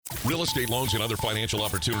Real estate loans and other financial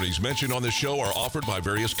opportunities mentioned on this show are offered by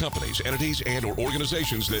various companies, entities, and or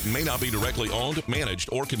organizations that may not be directly owned, managed,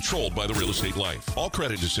 or controlled by the Real Estate Life. All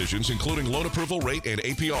credit decisions, including loan approval rate and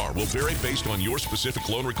APR, will vary based on your specific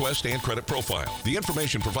loan request and credit profile. The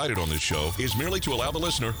information provided on this show is merely to allow the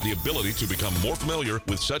listener the ability to become more familiar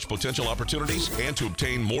with such potential opportunities and to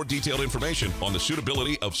obtain more detailed information on the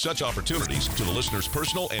suitability of such opportunities to the listener's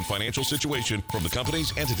personal and financial situation from the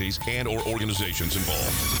companies, entities, and or organizations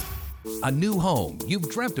involved. A new home you've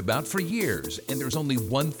dreamt about for years, and there's only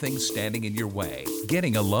one thing standing in your way: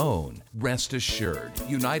 getting a loan. Rest assured,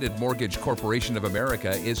 United Mortgage Corporation of America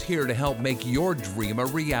is here to help make your dream a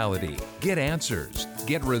reality. Get answers,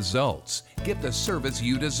 get results, get the service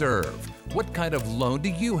you deserve. What kind of loan do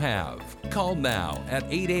you have? Call now at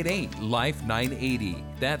 888-LIFE-980.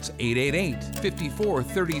 That's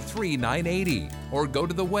 888-5433-980. Or go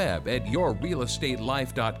to the web at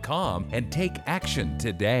yourrealestatelife.com and take action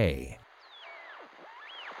today.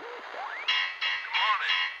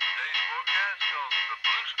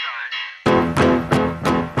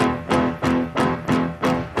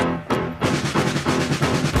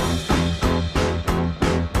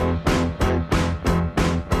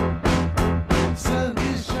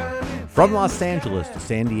 From Los Angeles to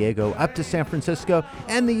San Diego, up to San Francisco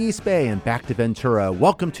and the East Bay and back to Ventura,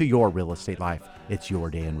 welcome to Your Real Estate Life. It's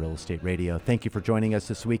your day in real estate radio. Thank you for joining us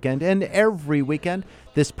this weekend and every weekend.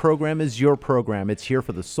 This program is your program. It's here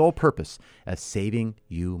for the sole purpose of saving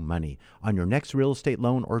you money on your next real estate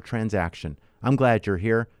loan or transaction. I'm glad you're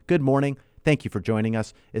here. Good morning. Thank you for joining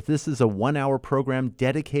us. If this is a 1-hour program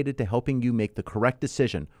dedicated to helping you make the correct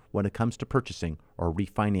decision when it comes to purchasing or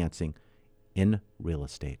refinancing in real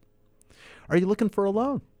estate. Are you looking for a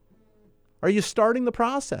loan? Are you starting the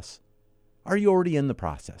process? Are you already in the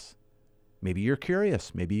process? Maybe you're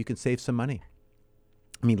curious. Maybe you can save some money.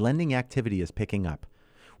 Lending activity is picking up.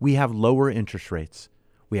 We have lower interest rates.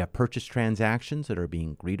 We have purchase transactions that are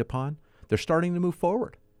being agreed upon. They're starting to move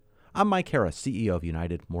forward. I'm Mike Harris, CEO of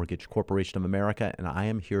United Mortgage Corporation of America, and I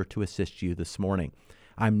am here to assist you this morning.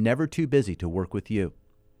 I'm never too busy to work with you.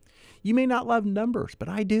 You may not love numbers, but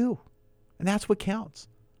I do, and that's what counts.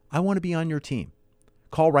 I want to be on your team.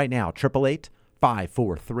 Call right now,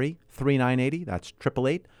 888-543-3980. That's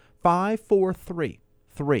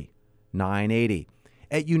 888-543-3980.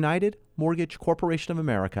 At United Mortgage Corporation of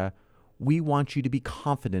America, we want you to be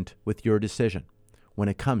confident with your decision when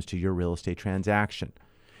it comes to your real estate transaction.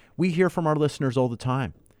 We hear from our listeners all the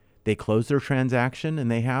time. They close their transaction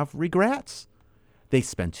and they have regrets. They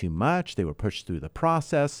spent too much. They were pushed through the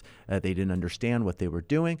process. They didn't understand what they were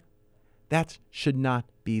doing. That should not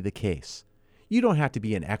be the case. You don't have to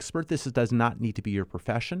be an expert. This does not need to be your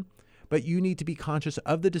profession, but you need to be conscious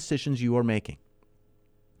of the decisions you are making.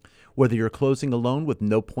 Whether you're closing a loan with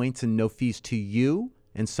no points and no fees to you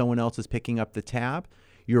and someone else is picking up the tab,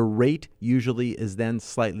 your rate usually is then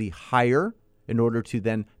slightly higher in order to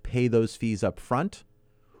then pay those fees up front.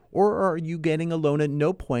 Or are you getting a loan at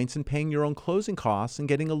no points and paying your own closing costs and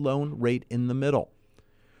getting a loan rate in the middle?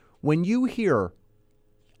 When you hear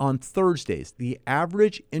on Thursdays, the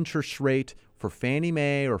average interest rate for Fannie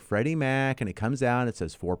Mae or Freddie Mac, and it comes out and it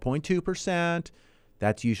says 4.2%.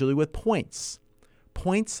 That's usually with points.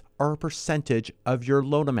 Points are a percentage of your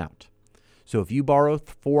loan amount. So if you borrow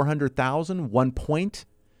 $400,000, 1 point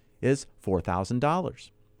is $4,000.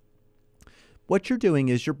 What you're doing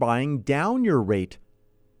is you're buying down your rate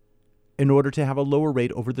in order to have a lower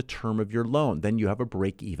rate over the term of your loan. Then you have a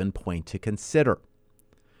break-even point to consider.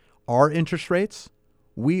 Our interest rates,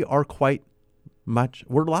 we're a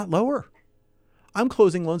lot lower. I'm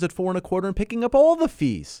closing loans at 4.25% and picking up all the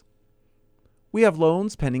fees. We have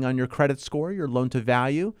loans, depending on your credit score, your loan to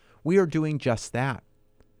value. We are doing just that.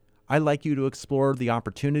 I'd like you to explore the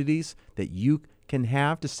opportunities that you can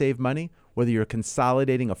have to save money, whether you're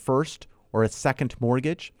consolidating a first or a second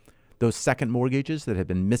mortgage, those second mortgages that have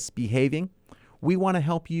been misbehaving. We want to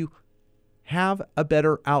help you have a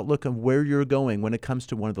better outlook of where you're going when it comes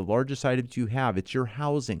to one of the largest items you have. It's your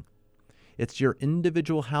housing. It's your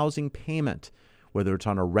individual housing payment, whether it's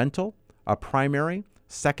on a rental, a primary,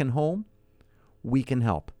 second home. We can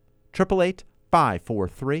help.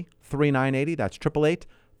 888-543-3980. That's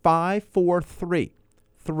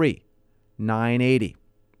 888-543-3980.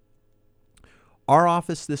 Our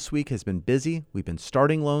office this week has been busy. We've been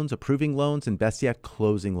starting loans, approving loans, and best yet,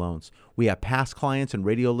 closing loans. We have past clients and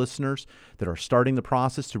radio listeners that are starting the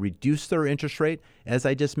process to reduce their interest rate, as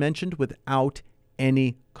I just mentioned, without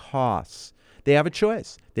any costs. They have a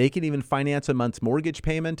choice. They can even finance a month's mortgage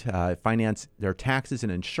payment, finance their taxes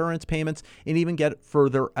and insurance payments, and even get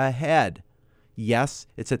further ahead. Yes,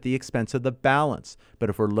 it's at the expense of the balance. But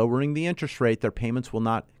if we're lowering the interest rate, their payments will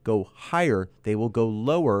not go higher. They will go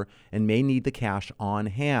lower and may need the cash on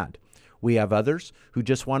hand. We have others who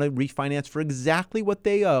just want to refinance for exactly what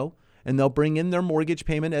they owe, and they'll bring in their mortgage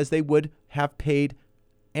payment as they would have paid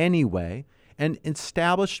anyway and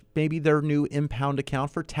establish maybe their new impound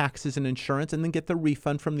account for taxes and insurance and then get the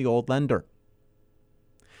refund from the old lender.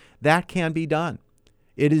 That can be done.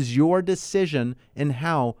 It is your decision in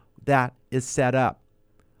how that is set up.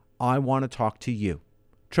 I want to talk to you.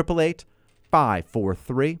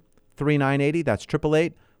 888-543-3980. That's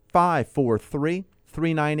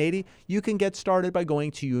 888-543-3980. You can get started by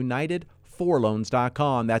going to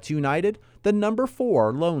United4Loans.com. That's United, the number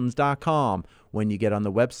 4Loans.com. When you get on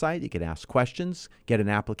the website, you can ask questions, get an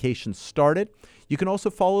application started. You can also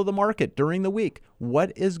follow the market during the week.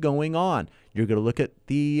 What is going on? You're going to look at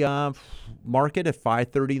the market at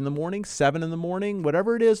 5:30 in the morning, 7 in the morning,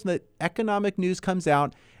 whatever it is, the economic news comes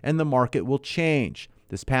out and the market will change.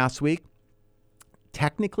 This past week,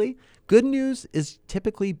 technically, good news is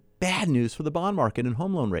typically bad news for the bond market and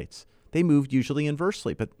home loan rates. They moved usually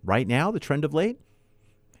inversely, but right now, the trend of late,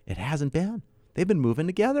 it hasn't been. They've been moving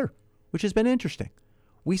together, which has been interesting.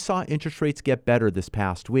 We saw interest rates get better this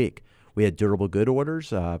past week. We had durable good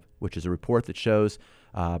orders, which is a report that shows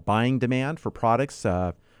buying demand for products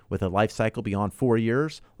with a life cycle beyond 4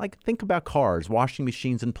 years. Like think about cars, washing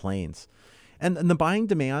machines, and planes. And the buying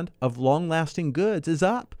demand of long-lasting goods is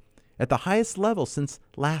up at the highest level since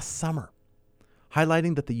last summer,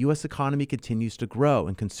 highlighting that the U.S. economy continues to grow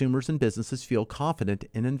and consumers and businesses feel confident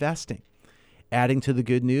in investing. Adding to the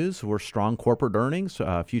good news were strong corporate earnings,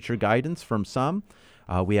 future guidance from some.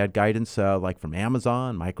 We had guidance like from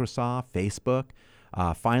Amazon, Microsoft, Facebook.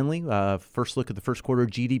 Finally, first look at the first quarter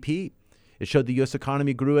GDP. It showed the U.S.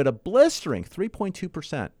 economy grew at a blistering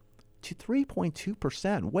 3.2%. To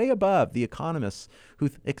 3.2%, way above the economists who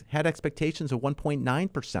had expectations of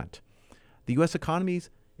 1.9%. The U.S. economy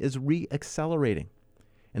is re-accelerating.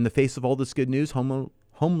 In the face of all this good news, home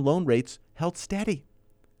loan rates held steady.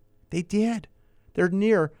 They did. They're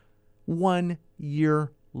near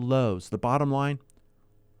 1-year lows. The bottom line,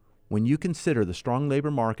 when you consider the strong labor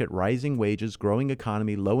market, rising wages, growing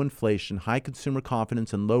economy, low inflation, high consumer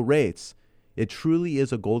confidence, and low rates, it truly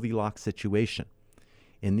is a Goldilocks situation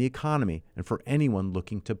in the economy and for anyone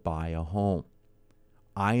looking to buy a home.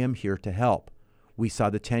 I am here to help. We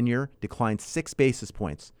saw the 10-year decline 6 basis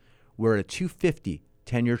points. We're at a 250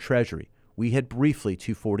 10-year Treasury. We had briefly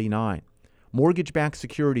 249. Mortgage-backed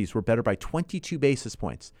securities were better by 22 basis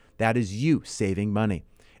points. That is you saving money.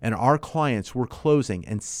 And our clients were closing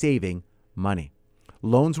and saving money.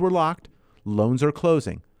 Loans were locked. Loans are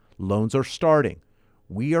closing. Loans are starting.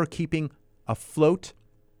 We are keeping afloat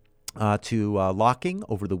to locking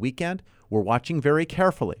over the weekend. We're watching very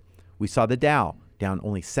carefully. We saw the Dow down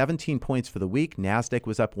only 17 points for the week. NASDAQ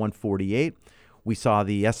was up 148. We saw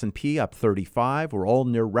the S&P up 35. We're all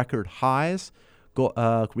near record highs.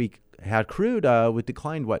 We had crude with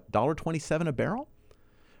declined, $1.27 a barrel?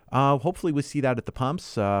 Hopefully we see that at the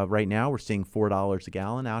pumps. Right now we're seeing $4 a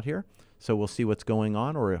gallon out here. So we'll see what's going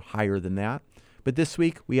on, or higher than that. But this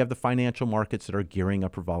week we have the financial markets that are gearing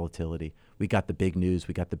up for volatility. We got the big news.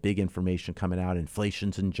 We got the big information coming out,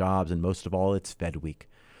 inflations and jobs, and most of all, it's Fed week.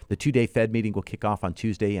 The 2-day Fed meeting will kick off on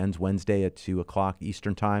Tuesday, ends Wednesday at 2 o'clock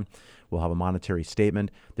Eastern time. We'll have a monetary statement.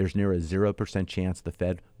 There's near a 0% chance the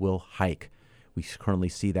Fed will hike. We currently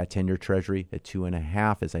see that 10-year Treasury at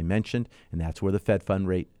 2.5, as I mentioned, and that's where the Fed fund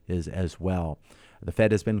rate is as well. The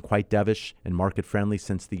Fed has been quite dovish and market-friendly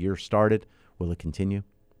since the year started. Will it continue?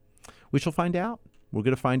 We shall find out. We're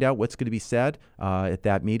going to find out what's going to be said at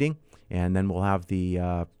that meeting, and then we'll have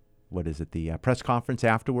the press conference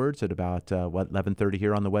afterwards at about 11:30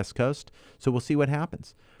 here on the West Coast. So we'll see what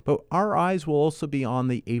happens. But our eyes will also be on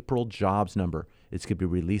the April jobs number. It's going to be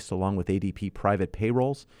released along with ADP private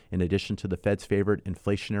payrolls, in addition to the Fed's favorite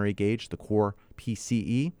inflationary gauge, the core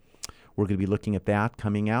PCE. We're going to be looking at that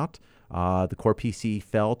coming out. The core PCE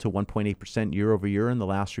fell to 1.8% year over year in the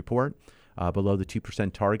last report, below the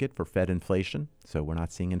 2% target for Fed inflation. So we're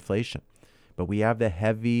not seeing inflation. But we have the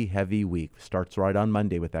heavy week. Starts right on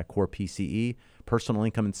Monday with that core PCE, personal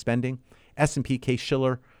income and spending, S&P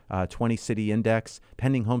Case-Shiller 20-city index,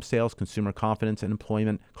 pending home sales, consumer confidence, and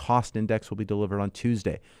employment cost index will be delivered on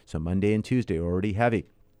Tuesday. So Monday and Tuesday are already heavy.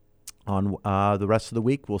 On the rest of the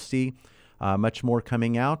week, we'll see much more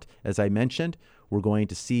coming out. As I mentioned, we're going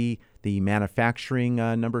to see the manufacturing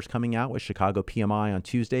numbers coming out with Chicago PMI on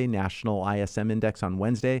Tuesday, National ISM Index on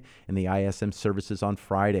Wednesday, and the ISM Services on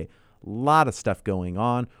Friday. A lot of stuff going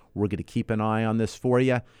on. We're going to keep an eye on this for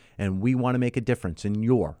you, and we want to make a difference in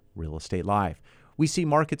your real estate life. We see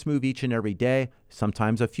markets move each and every day,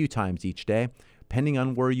 sometimes a few times each day. Depending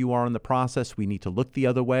on where you are in the process, we need to look the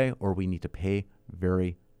other way or we need to pay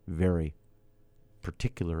very, very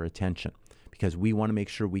particular attention because we want to make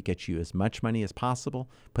sure we get you as much money as possible,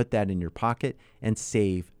 put that in your pocket, and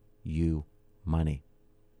save you money.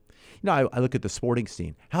 You know, I look at the sporting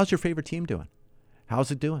scene. How's your favorite team doing?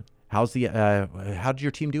 How's it doing? How did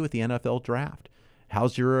your team do with the NFL draft?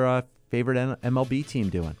 How's your favorite MLB team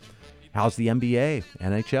doing? How's the NBA,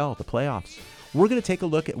 NHL, the playoffs? We're going to take a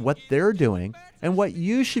look at what they're doing and what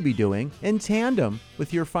you should be doing in tandem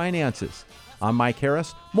with your finances. I'm Mike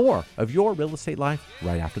Harris. More of your real estate life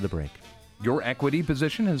right after the break. Your equity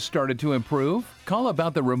position has started to improve? Call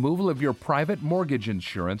about the removal of your private mortgage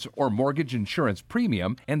insurance or mortgage insurance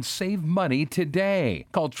premium and save money today.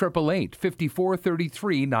 Call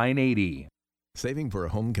 888-5433-980. Saving for a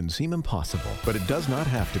home can seem impossible, but it does not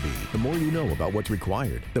have to be. The more you know about what's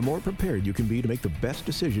required, the more prepared you can be to make the best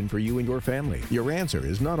decision for you and your family. Your answer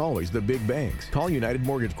is not always the big banks. Call United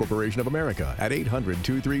Mortgage Corporation of America at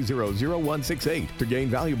 800-230-0168 to gain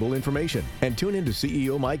valuable information. And tune in to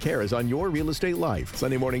CEO Mike Harris on Your Real Estate Life,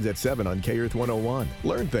 Sunday mornings at 7 on K-Earth 101.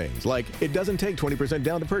 Learn things like it doesn't take 20%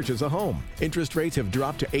 down to purchase a home. Interest rates have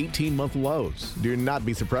dropped to 18-month lows. Do not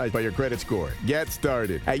be surprised by your credit score. Get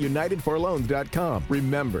started at UnitedForLoans.com.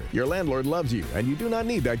 Remember, your landlord loves you, and you do not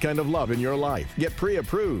need that kind of love in your life. Get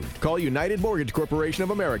pre-approved. Call United Mortgage Corporation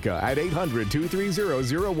of America at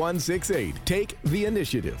 800-230-0168. Take the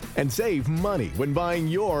initiative and save money when buying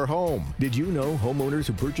your home. Did you know homeowners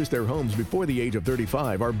who purchase their homes before the age of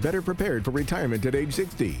 35 are better prepared for retirement at age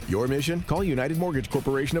 60? Your mission? Call United Mortgage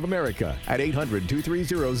Corporation of America at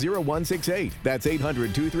 800-230-0168. That's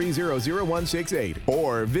 800-230-0168.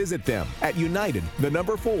 Or visit them at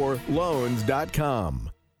United4Loans.com.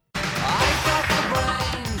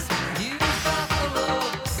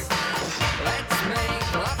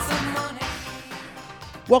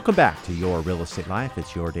 Welcome back to Your Real Estate Life.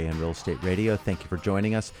 It's your day in real estate radio. Thank you for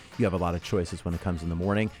joining us. You have a lot of choices when it comes in the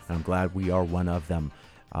morning, and I'm glad we are one of them.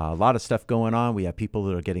 A lot of stuff going on. We have people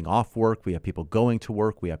that are getting off work. We have people going to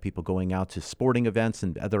work. We have people going out to sporting events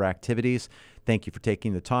and other activities. Thank you for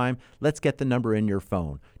taking the time. Let's get the number in your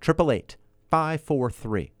phone.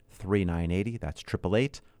 888-543-3980. That's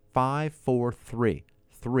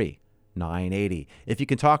 888-543-3980. If you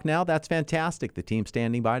can talk now, that's fantastic. The team's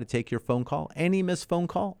standing by to take your phone call. Any missed phone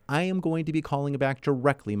call, I am going to be calling back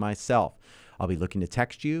directly myself. I'll be looking to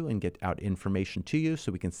text you and get out information to you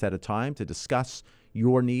so we can set a time to discuss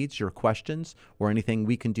your needs, your questions, or anything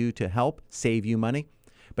we can do to help save you money.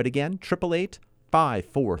 But again,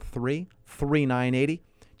 888-543-3980.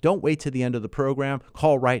 Don't wait to the end of the program.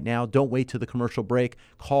 Call right now. Don't wait to the commercial break.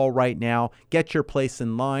 Call right now. Get your place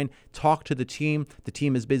in line. Talk to the team. The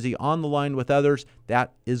team is busy on the line with others.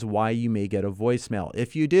 That is why you may get a voicemail.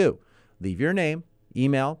 If you do, leave your name,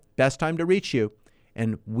 email, best time to reach you,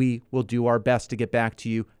 and we will do our best to get back to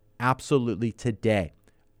you absolutely today.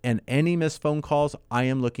 And any missed phone calls, I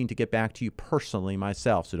am looking to get back to you personally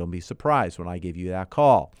myself. So don't be surprised when I give you that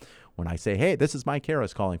call. When I say, hey, this is Mike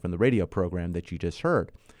Harris calling from the radio program that you just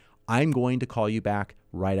heard, I'm going to call you back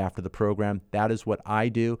right after the program. That is what I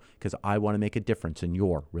do because I want to make a difference in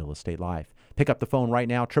your real estate life. Pick up the phone right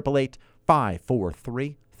now,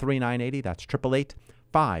 888-543-3980. That's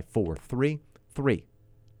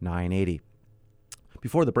 888-543-3980.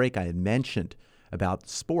 Before the break, I had mentioned about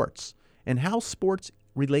sports and how sports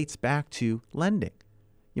relates back to lending.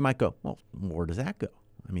 You might go, well, where does that go?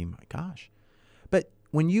 I mean, my gosh. But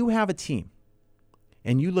when you have a team,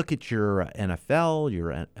 and you look at your NFL,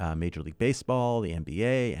 your Major League Baseball, the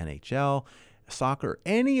NBA, NHL, soccer,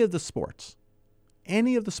 any of the sports,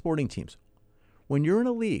 any of the sporting teams, when you're in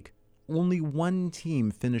a league, only one team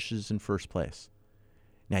finishes in first place.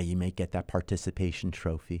 Now, you may get that participation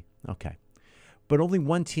trophy. Okay. But only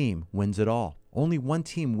one team wins it all. Only one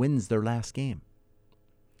team wins their last game,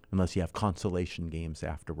 unless you have consolation games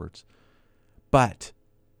afterwards. But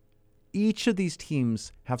each of these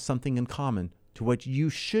teams have something in common to what you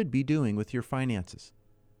should be doing with your finances.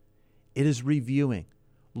 It is reviewing,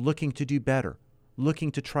 looking to do better, looking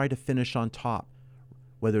to try to finish on top,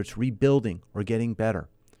 whether it's rebuilding or getting better.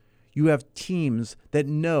 You have teams that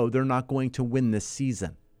know they're not going to win this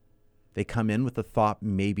season. They come in with a thought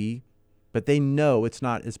maybe, but they know it's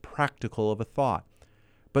not as practical of a thought.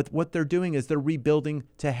 But what they're doing is they're rebuilding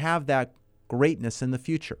to have that greatness in the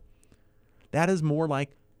future. That is more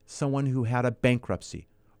like someone who had a bankruptcy,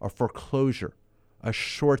 a foreclosure, a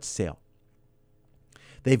short sale.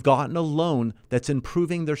 They've gotten a loan that's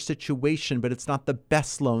improving their situation, but it's not the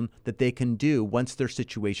best loan that they can do once their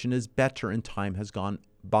situation is better and time has gone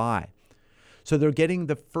by. So they're getting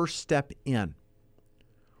the first step in.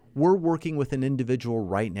 We're working with an individual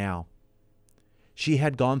right now. She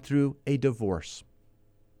had gone through a divorce.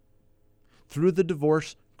 Through the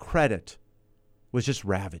divorce, credit was just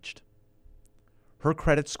ravaged. Her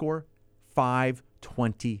credit score,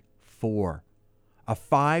 524. A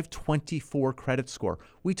 524 credit score.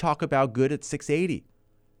 We talk about good at 680.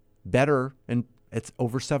 Better, and it's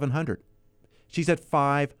over 700. She's at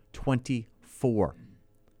 524.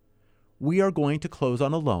 We are going to close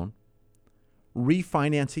on a loan,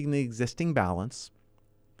 refinancing the existing balance.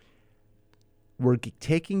 We're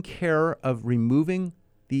taking care of removing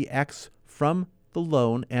the X from the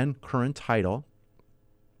loan and current title.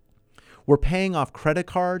 We're paying off credit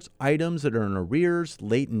cards, items that are in arrears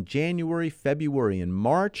late in January, February, and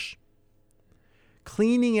March.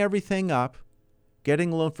 Cleaning everything up,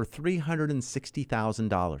 getting a loan for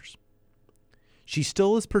 $360,000. She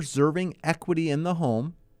still is preserving equity in the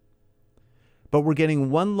home, but we're getting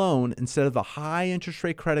one loan instead of the high interest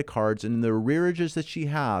rate credit cards and the arrearages that she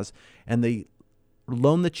has and the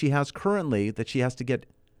loan that she has currently that she has to get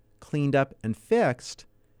cleaned up and fixed.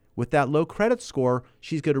 With that low credit score,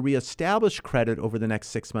 she's going to reestablish credit over the next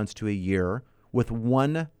 6 months to a year with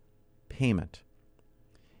one payment.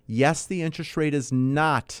 Yes, the interest rate is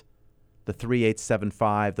not the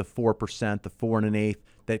 3.875, the 4%, the 4 1/8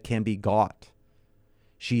 that can be got.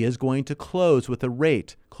 She is going to close with a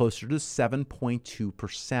rate closer to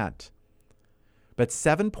 7.2%. But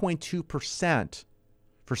 7.2%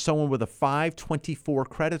 for someone with a 524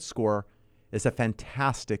 credit score is a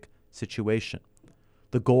fantastic situation.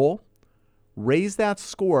 The goal, raise that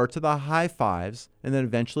score to the high fives and then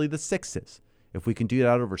eventually the sixes. If we can do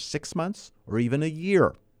that over 6 months or even a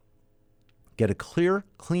year, get a clear,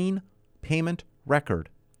 clean payment record,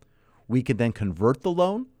 we can then convert the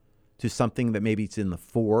loan to something that maybe it's in the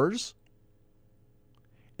fours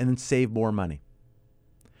and then save more money.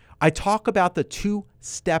 I talk about the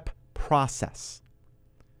two-step process,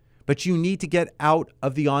 but you need to get out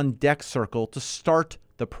of the on-deck circle to start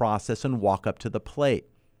the process and walk up to the plate.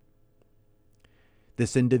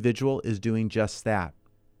 This individual is doing just that.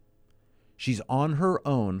 She's on her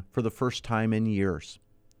own for the first time in years.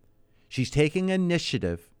 She's taking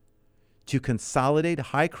initiative to consolidate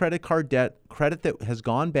high credit card debt, credit that has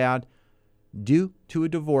gone bad due to a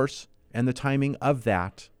divorce and the timing of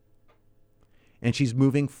that. And she's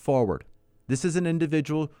moving forward. This is an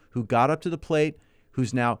individual who got up to the plate,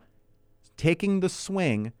 who's now taking the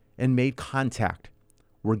swing and made contact.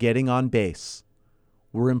 We're getting on base.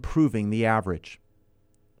 We're improving the average.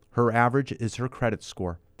 Her average is her credit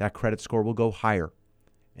score. That credit score will go higher,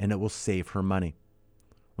 and it will save her money.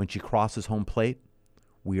 When she crosses home plate,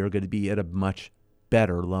 we are going to be at a much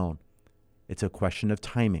better loan. It's a question of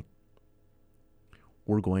timing.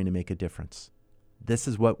 We're going to make a difference. This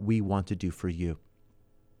is what we want to do for you.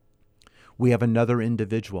 We have another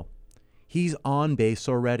individual. He's on base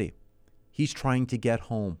already. He's trying to get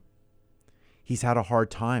home. He's had a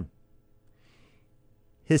hard time.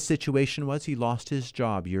 His situation was he lost his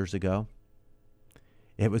job years ago.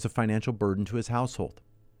 It was a financial burden to his household.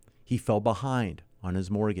 He fell behind on his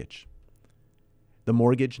mortgage. The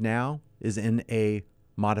mortgage now is in a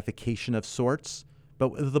modification of sorts, but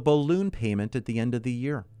with a balloon payment at the end of the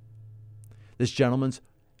year. This gentleman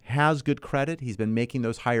has good credit. He's been making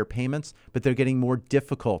those higher payments, but they're getting more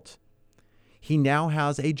difficult. He now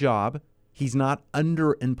has a job. He's not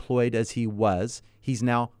underemployed as he was. He's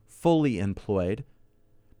now fully employed.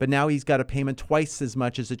 But now he's got a payment twice as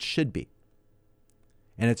much as it should be.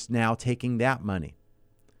 And it's now taking that money.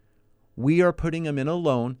 We are putting him in a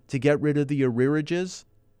loan to get rid of the arrearages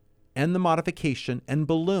and the modification and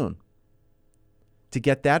balloon to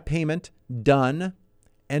get that payment done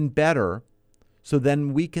and better, so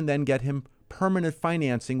then we can then get him permanent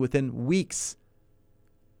financing within weeks,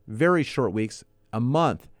 very short weeks, a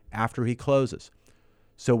month after he closes.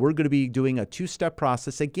 So we're going to be doing a two-step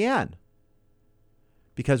process again,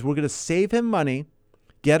 because we're going to save him money,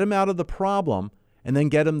 get him out of the problem, and then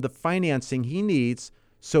get him the financing he needs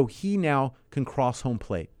so he now can cross home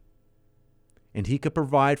plate. And he could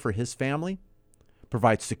provide for his family,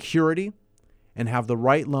 provide security, and have the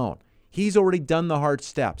right loan. He's already done the hard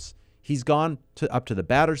steps. He's gone up to the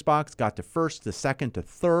batter's box, got to first, to second, to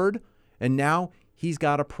third, and now he's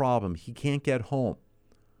got a problem. He can't get home.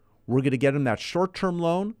 We're going to get him that short-term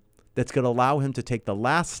loan that's going to allow him to take the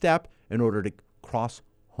last step in order to cross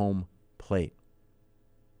home plate.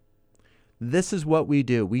 This is what we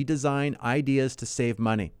do. We design ideas to save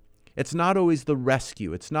money. It's not always the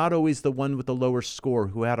rescue. It's not always the one with the lower score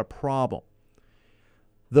who had a problem.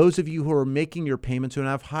 Those of you who are making your payments and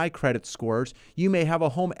have high credit scores, you may have a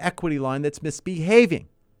home equity line that's misbehaving.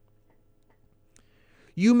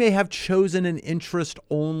 You may have chosen an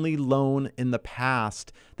interest-only loan in the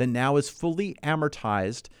past that now is fully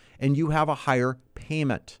amortized and you have a higher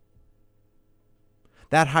payment.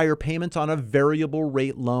 That higher payment's on a variable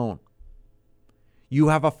rate loan. You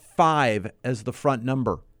have a 5 as the front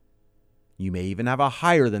number. You may even have a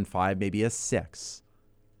higher than 5, maybe a 6.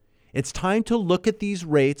 It's time to look at these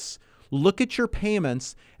rates, look at your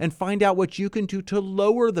payments, and find out what you can do to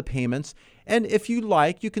lower the payments. And if you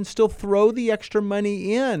like, you can still throw the extra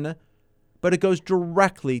money in, but it goes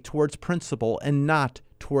directly towards principal and not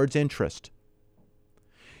towards interest.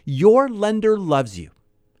 Your lender loves you,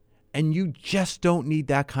 and you just don't need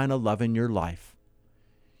that kind of love in your life.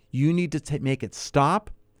 You need to make it stop.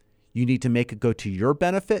 You need to make it go to your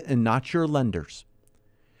benefit and not your lender's.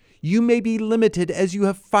 You may be limited as you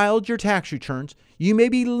have filed your tax returns. You may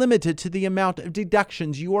be limited to the amount of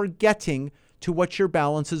deductions you are getting to what your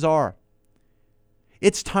balances are.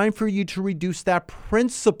 It's time for you to reduce that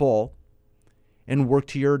principal and work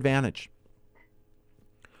to your advantage.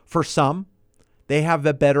 For some, they have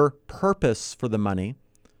a better purpose for the money,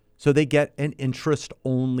 so they get an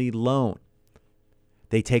interest-only loan.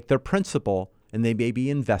 They take their principal and they may be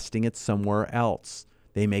investing it somewhere else.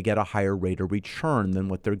 They may get a higher rate of return than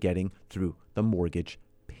what they're getting through the mortgage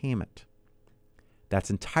payment. That's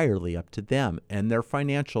entirely up to them and their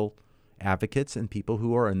financial advocates and people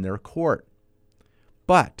who are in their court.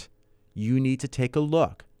 But you need to take a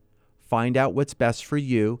look, find out what's best for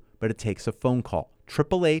you, but it takes a phone call.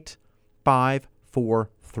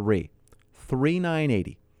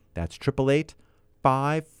 888-543-3980. That's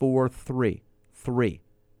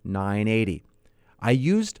 888-543-3980. I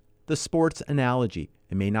used the sports analogy.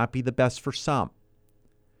 It may not be the best for some.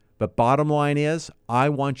 But bottom line is, I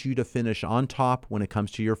want you to finish on top when it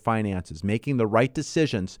comes to your finances, making the right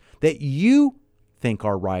decisions that you think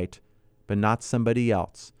are right, but not somebody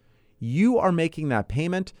else. You are making that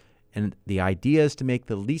payment, and the idea is to make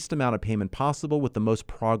the least amount of payment possible with the most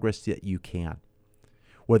progress that you can.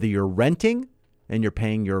 Whether you're renting and you're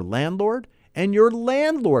paying your landlord, and your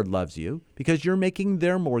landlord loves you because you're making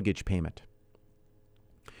their mortgage payment.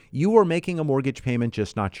 You are making a mortgage payment,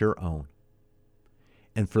 just not your own.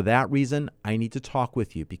 And for that reason, I need to talk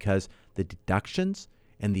with you because the deductions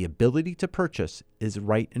and the ability to purchase is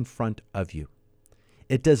right in front of you.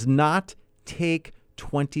 It does not take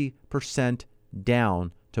 20%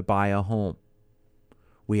 down to buy a home.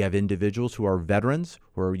 We have individuals who are veterans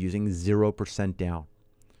who are using 0% down.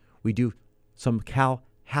 We do some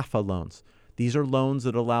CalHFA loans. These are loans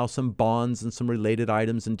that allow some bonds and some related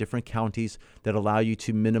items in different counties that allow you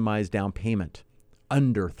to minimize down payment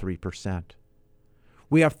under 3%.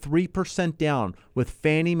 We have 3% down with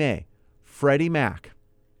Fannie Mae, Freddie Mac.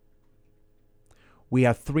 We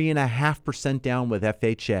have 3.5% down with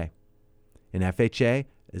FHA. And FHA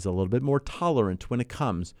is a little bit more tolerant when it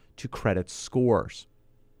comes to credit scores.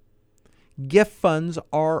 Gift funds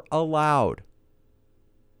are allowed.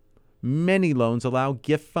 Many loans allow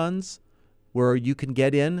gift funds where you can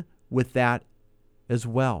get in with that as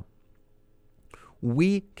well.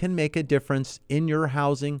 We can make a difference in your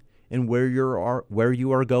housing and where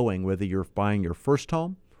you are going, whether you're buying your first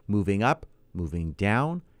home, moving up, moving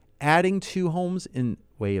down, adding to homes in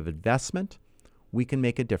way of investment. We can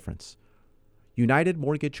make a difference. United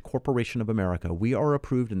Mortgage Corporation of America, we are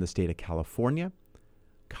approved in the state of California,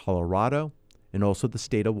 Colorado, and also the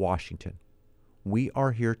state of Washington. We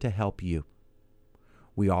are here to help you.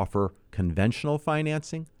 We offer conventional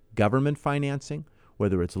financing, government financing,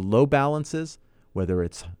 whether it's low balances, whether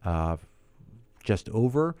it's just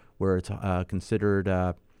over, where it's considered,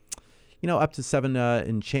 up to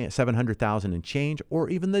 $700,000 and change, or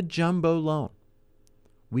even the jumbo loan.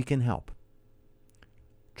 We can help.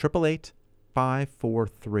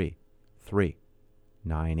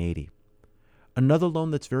 888-543-3980. Another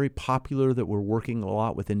loan that's very popular that we're working a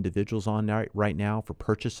lot with individuals on right now for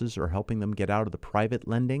purchases or helping them get out of the private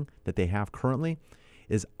lending that they have currently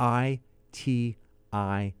is ITIN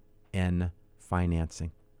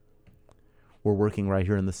financing. We're working right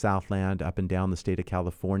here in the Southland, up and down the state of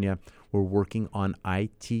California. We're working on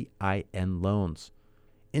ITIN loans.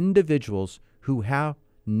 Individuals who have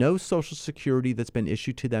no Social Security that's been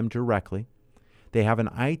issued to them directly. They have an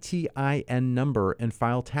ITIN number and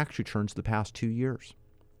file tax returns the past 2 years.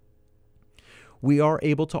 We are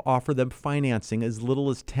able to offer them financing as little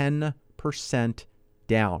as 10%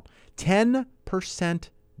 down. 10%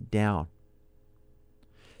 down.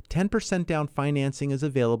 10% down financing is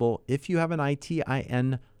available if you have an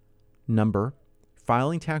ITIN number,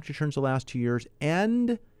 filing tax returns the last 2 years,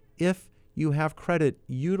 and if you have credit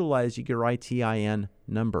utilizing your ITIN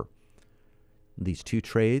number. These 2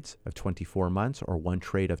 trades of 24 months or 1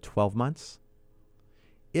 trade of 12 months.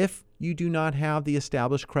 If you do not have the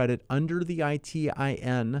established credit under the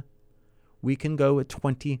ITIN, we can go at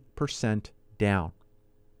 20% down.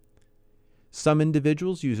 Some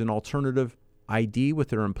individuals use an alternative ID with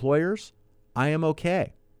their employers. I am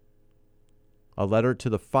okay. A letter to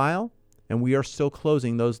the file, and we are still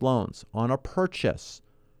closing those loans. On a purchase,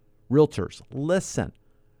 realtors, listen,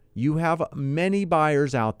 you have many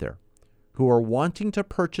buyers out there who are wanting to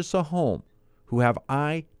purchase a home, who have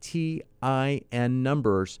ITIN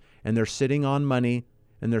numbers, and they're sitting on money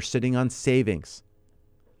and they're sitting on savings.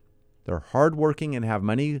 They're hardworking and have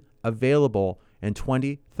money available, and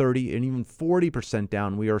 20, 30, and even 40%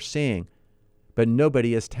 down we are seeing. But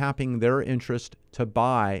nobody is tapping their interest to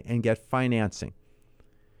buy and get financing.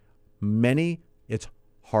 Many, it's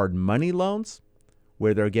hard money loans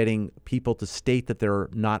where they're getting people to state that they're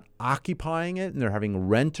not occupying it and they're having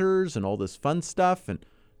renters and all this fun stuff. And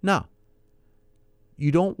no,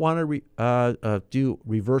 you don't want to do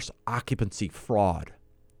reverse occupancy fraud.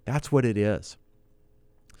 That's what it is.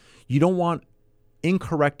 You don't want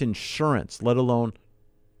incorrect insurance, let alone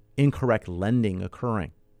incorrect lending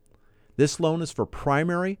occurring. This loan is for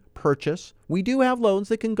primary purchase. We do have loans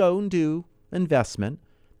that can go and do investment.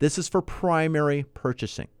 This is for primary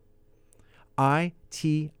purchasing.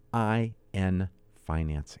 ITIN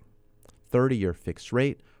financing. 30-year fixed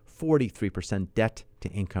rate, 43% debt to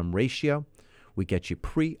income ratio. We get you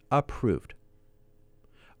pre-approved.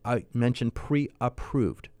 I mentioned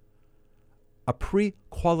pre-approved. A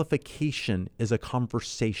pre-qualification is a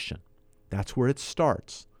conversation. That's where it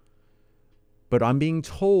starts. But I'm being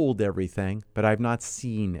told everything, but I've not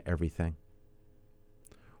seen everything.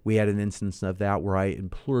 We had an instance of that where I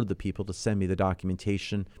implored the people to send me the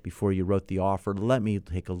documentation before you wrote the offer. Let me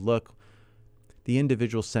take a look. The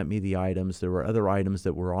individual sent me the items. There were other items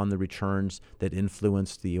that were on the returns that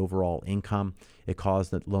influenced the overall income. It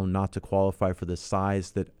caused that loan not to qualify for the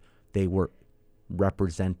size that they were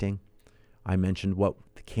representing. I mentioned what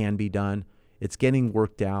can be done. It's getting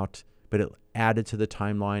worked out, but it added to the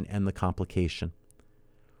timeline and the complication.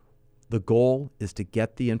 The goal is to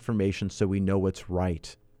get the information so we know what's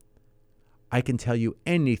right. I can tell you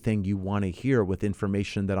anything you want to hear with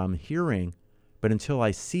information that I'm hearing, but until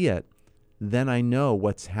I see it, then I know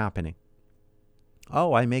what's happening.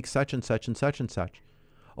 Oh, I make such and such and such and such.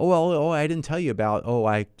 I didn't tell you about,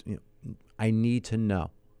 I need to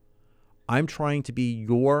know. I'm trying to be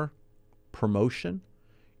your promotion,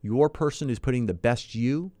 your person who's putting the best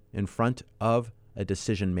you in front of a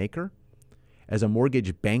decision maker. As a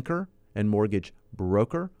mortgage banker and mortgage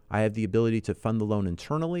broker, I have the ability to fund the loan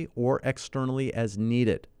internally or externally as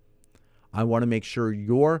needed. I want to make sure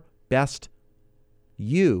your best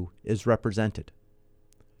you is represented.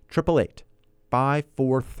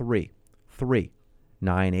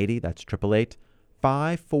 888-543-3980. That's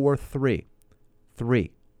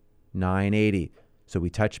 888-543-3980. So we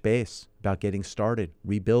touch base about getting started,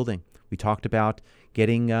 rebuilding. We talked about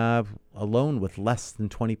getting a loan with less than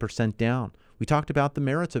 20% down. We talked about the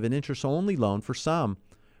merits of an interest-only loan for some,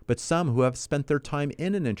 but some who have spent their time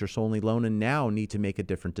in an interest-only loan and now need to make a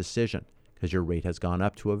different decision because your rate has gone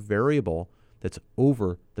up to a variable that's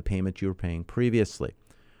over the payment you were paying previously.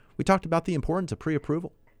 We talked about the importance of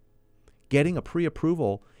pre-approval. Getting a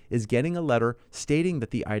pre-approval is getting a letter stating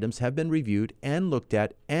that the items have been reviewed and looked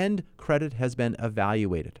at and credit has been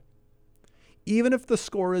evaluated. Even if the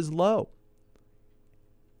score is low,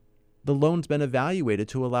 the loan's been evaluated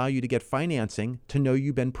to allow you to get financing to know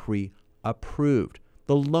you've been pre-approved.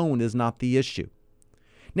 The loan is not the issue.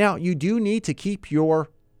 Now, you do need to keep your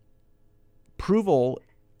approval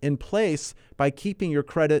in place by keeping your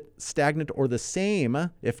credit stagnant or the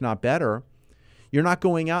same, if not better. You're not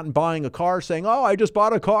going out and buying a car saying, I just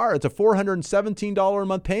bought a car. It's a $417 a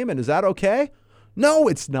month payment. Is that okay? No,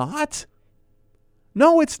 it's not.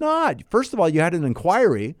 No, it's not. First of all, you had an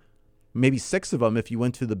inquiry, maybe 6 of them if you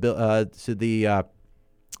went to the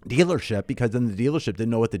dealership, because then the dealership didn't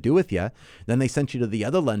know what to do with you. Then they sent you to the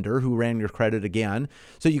other lender who ran your credit again.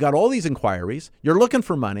 So you got all these inquiries. You're looking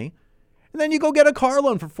for money. And then you go get a car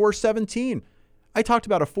loan for $417. I talked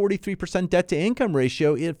about a 43% debt to income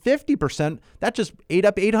ratio. At 50%, that just ate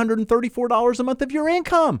up $834 a month of your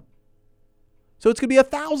income. So it's going to be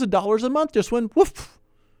 $1,000 a month just went woof.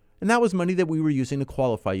 And that was money that we were using to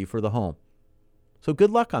qualify you for the home. So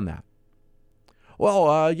good luck on that. Well,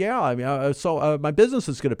 my business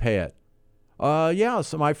is going to pay it.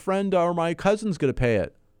 So my friend or my cousin's going to pay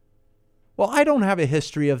it. Well, I don't have a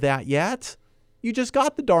history of that yet. You just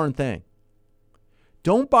got the darn thing.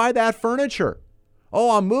 Don't buy that furniture.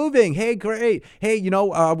 Oh, I'm moving. Hey, great. Hey,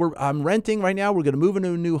 I'm renting right now. We're going to move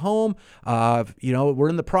into a new home. We're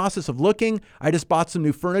in the process of looking. I just bought some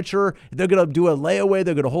new furniture. They're going to do a layaway.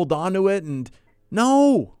 They're going to hold on to it. And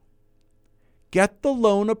no. Get the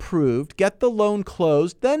loan approved. Get the loan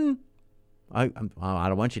closed. Then I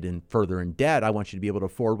don't want you to further in debt. I want you to be able to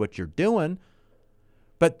afford what you're doing.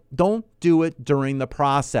 But don't do it during the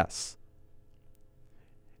process.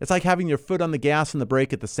 It's like having your foot on the gas and the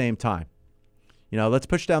brake at the same time. Let's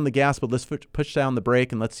push down the gas, but let's push down the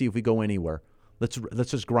brake and let's see if we go anywhere. Let's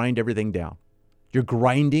just grind everything down. You're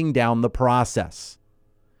grinding down the process.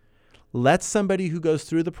 Let somebody who goes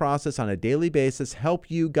through the process on a daily basis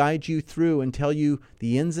help you, guide you through, and tell you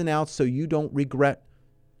the ins and outs so you don't regret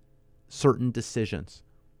certain decisions.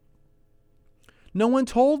 No one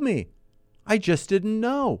told me. I just didn't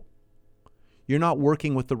know. You're not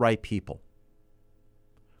working with the right people.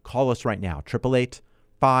 Call us right now,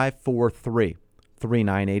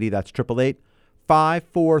 888-543-3980. That's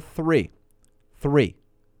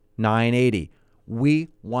 888-543-3980. We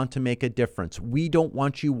want to make a difference. We don't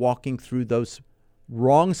want you walking through those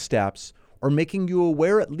wrong steps or making you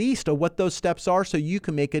aware at least of what those steps are so you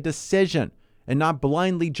can make a decision and not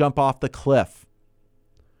blindly jump off the cliff.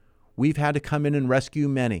 We've had to come in and rescue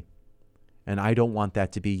many, and I don't want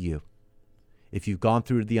that to be you. If you've gone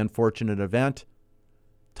through the unfortunate event,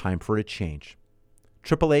 time for a change.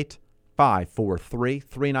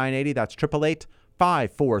 888-543-3980. That's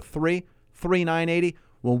 888-543-3980.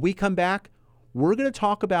 When we come back, we're going to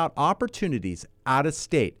talk about opportunities out of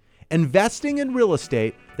state, investing in real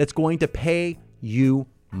estate that's going to pay you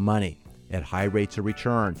money at high rates of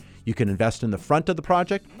return. You can invest in the front of the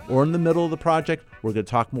project or in the middle of the project. We're going to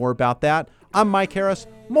talk more about that. I'm Mike Harris.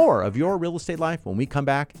 More of your real estate life when we come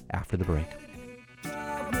back after the break.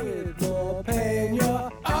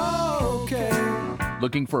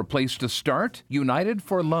 Looking for a place to start? United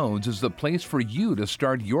for Loans is the place for you to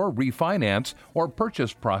start your refinance or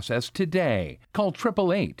purchase process today. Call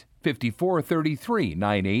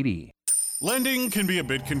 888-543-3980. Lending can be a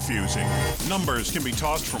bit confusing. Numbers can be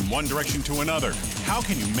tossed from one direction to another. How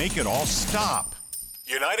can you make it all stop?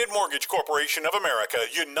 United Mortgage Corporation of America,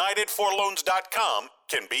 UnitedForLoans.com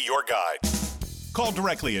can be your guide. Call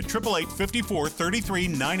directly at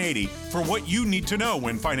 888-543-3980 for what you need to know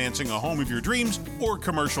when financing a home of your dreams or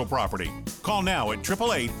commercial property. Call now at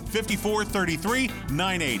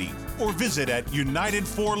 888-543-3980 or visit at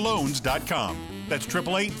UnitedForLoans.com. That's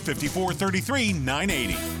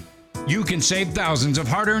 888-543-3980. You can save thousands of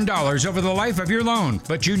hard-earned dollars over the life of your loan,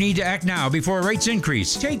 but you need to act now before rates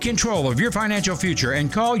increase. Take control of your financial future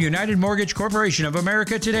and call United Mortgage Corporation of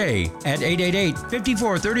America today at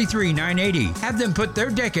 888-543-3980. Have them put their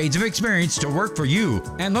decades of experience to work for you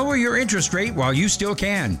and lower your interest rate while you still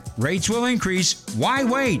can. Rates will increase. Why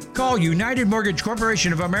wait? Call United Mortgage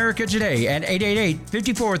Corporation of America today at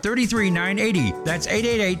 888-543-3980. That's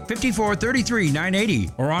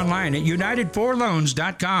 888-543-3980 or online at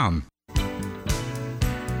UnitedForLoans.com.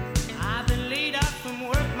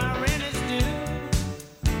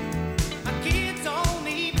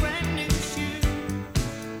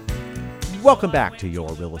 Welcome back to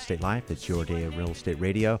Your Real Estate Life. It's your day of real estate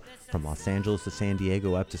radio from Los Angeles to San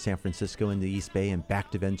Diego, up to San Francisco in the East Bay and back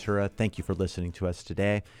to Ventura. Thank you for listening to us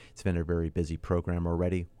today. It's been a very busy program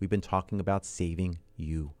already. We've been talking about saving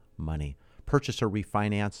you money. Purchase or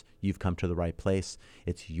refinance, you've come to the right place.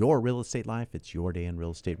 It's Your Real Estate Life. It's your day in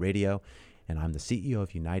real estate radio. And I'm the CEO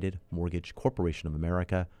of United Mortgage Corporation of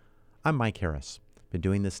America. I'm Mike Harris. Been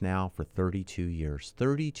doing this now for 32 years.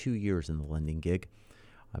 32 years in the lending gig.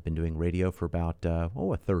 I've been doing radio for about, a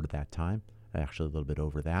third of that time, actually a little bit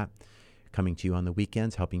over that. Coming to you on the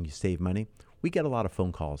weekends, helping you save money. We get a lot of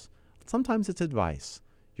phone calls. Sometimes it's advice.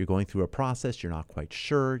 You're going through a process, you're not quite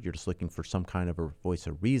sure, you're just looking for some kind of a voice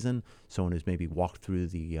of reason, someone who's maybe walked through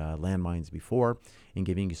the landmines before and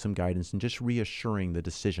giving you some guidance and just reassuring the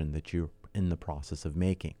decision that you're in the process of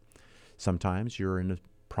making. Sometimes you're in the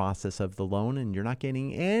process of the loan and you're not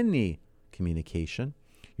getting any communication.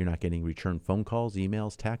 You're not getting return phone calls,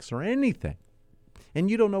 emails, texts, or anything. And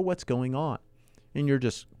you don't know what's going on. And you're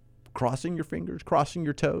just crossing your fingers, crossing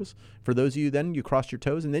your toes. For those of you, then you cross your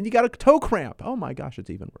toes, and then you got a toe cramp. Oh my gosh, it's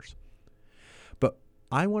even worse. But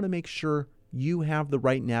I want to make sure you have the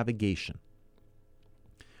right navigation.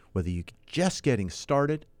 Whether you're just getting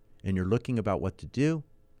started and you're looking about what to do,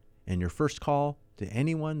 and your first call to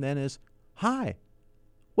anyone then is, "Hi,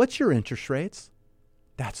 what's your interest rates?"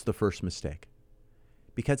 That's the first mistake.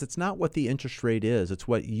 Because it's not what the interest rate is, it's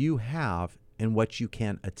what you have and what you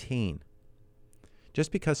can attain.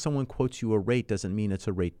 Just because someone quotes you a rate doesn't mean it's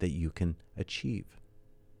a rate that you can achieve.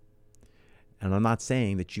 And I'm not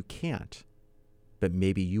saying that you can't. but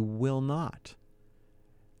maybe you will not.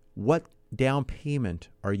 What down payment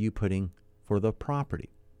are you putting for the property?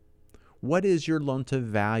 What is your loan to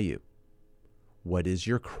value? What is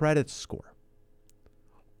your credit score?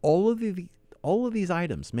 All of these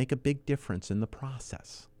items make a big difference in the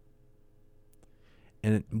process.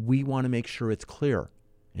 And we want to make sure it's clear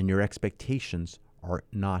and your expectations are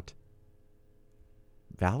not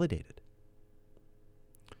validated.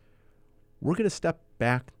 We're going to step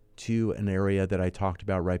back to an area that I talked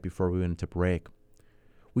about right before we went into break.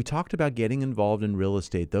 We talked about getting involved in real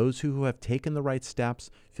estate. Those who have taken the right steps,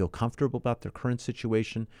 feel comfortable about their current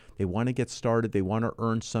situation, they want to get started, they want to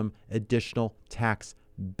earn some additional tax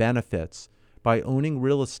benefits by owning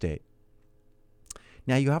real estate.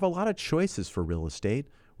 Now, you have a lot of choices for real estate,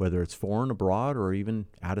 whether it's foreign, abroad, or even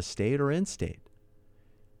out of state or in state.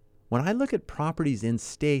 When I look at properties in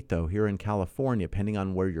state, though, here in California, depending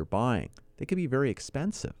on where you're buying, they can be very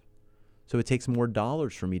expensive. So it takes more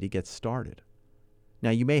dollars for me to get started. Now,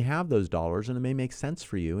 you may have those dollars and it may make sense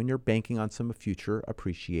for you, and you're banking on some future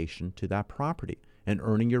appreciation to that property and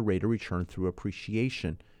earning your rate of return through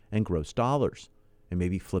appreciation and gross dollars, and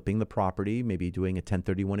maybe flipping the property, maybe doing a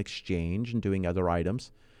 1031 exchange and doing other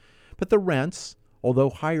items. But the rents, although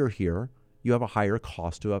higher here, you have a higher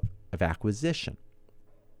cost of acquisition.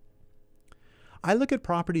 I look at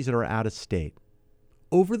properties that are out of state.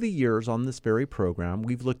 Over the years on this very program,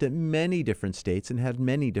 we've looked at many different states and had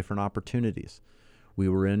many different opportunities. We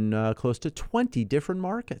were in close to 20 different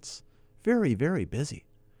markets. Very, very busy.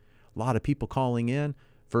 A lot of people calling in.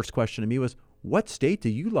 First question to me was, what state do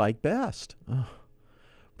you like best?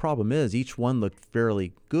 Problem is, each one looked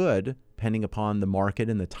fairly good depending upon the market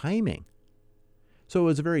and the timing. So it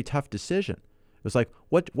was a very tough decision. It was like,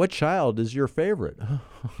 what child is your favorite?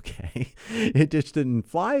 Okay. It just didn't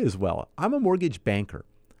fly as well. I'm a mortgage banker.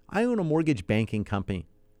 I own a mortgage banking company,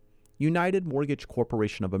 United Mortgage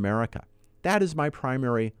Corporation of America. That is my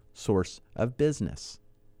primary source of business.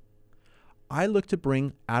 I look to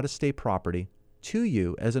bring out-of-state property to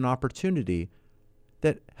you as an opportunity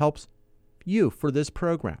that helps you for this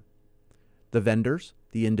program. The vendors,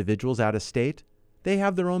 the individuals out of state, they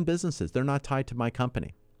have their own businesses. They're not tied to my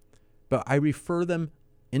company. But I refer them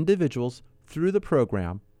individuals through the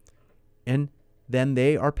program, and then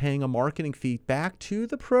they are paying a marketing fee back to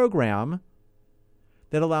the program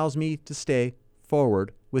that allows me to stay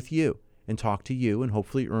forward with you and talk to you and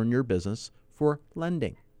hopefully earn your business for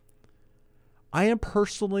lending. I am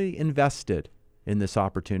personally invested in this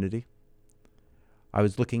opportunity. I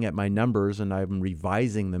was looking at my numbers and I'm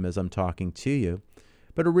revising them as I'm talking to you.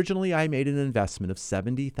 But originally I made an investment of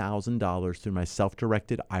 $70,000 through my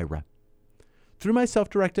self-directed IRA. Through my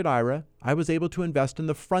self-directed IRA, I was able to invest in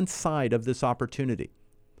the front side of this opportunity.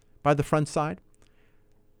 By the front side,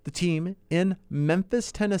 the team in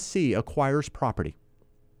Memphis, Tennessee acquires property.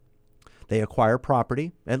 They acquire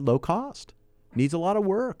property at low cost. Needs a lot of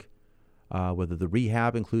work. Whether the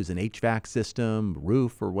rehab includes an HVAC system,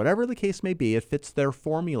 roof, or whatever the case may be, it fits their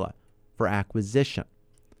formula for acquisition.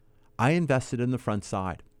 I invested in the front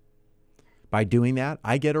side. By doing that,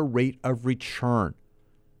 I get a rate of return.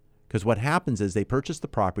 Because what happens is they purchase the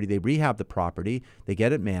property, they rehab the property, they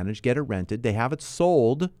get it managed, get it rented, they have it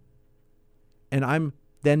sold, and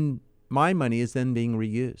my money is then being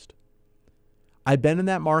reused. I've been in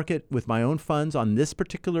that market with my own funds on this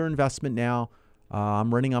particular investment now.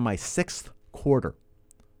 I'm running on my 6th quarter,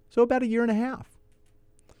 so about a year and a half.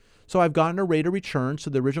 So I've gotten a rate of return. So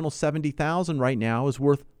the original $70,000 right now is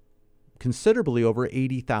worth considerably over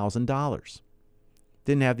 $80,000.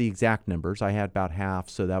 Didn't have the exact numbers. I had about half,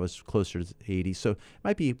 so that was closer to 80. So it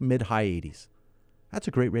might be mid-high 80s. That's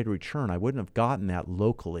a great rate of return. I wouldn't have gotten that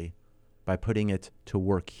locally by putting it to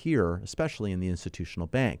work here, especially in the institutional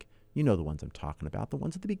bank. You know the ones I'm talking about, the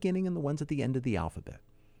ones at the beginning and the ones at the end of the alphabet.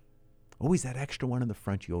 Always that extra one in the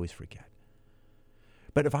front you always forget.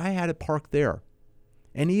 But if I had it parked there,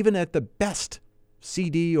 and even at the best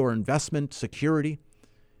CD or investment security,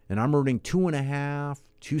 and I'm earning 2.5,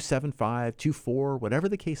 2.75, 2.4, whatever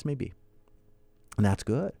the case may be, and that's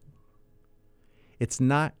good. It's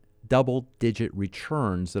not double-digit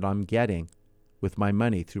returns that I'm getting with my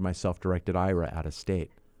money through my self-directed IRA out of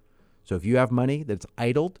state. So if you have money that's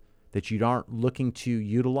idled, that you aren't looking to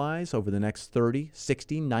utilize over the next 30,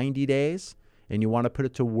 60, 90 days, and you want to put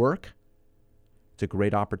it to work, it's a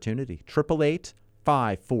great opportunity.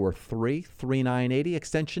 888-543-3980,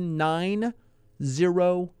 extension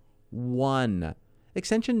 901.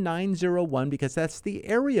 Extension 901 because that's the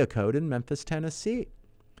area code in Memphis, Tennessee.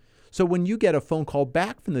 So when you get a phone call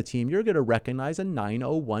back from the team, you're going to recognize a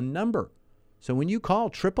 901 number. So when you call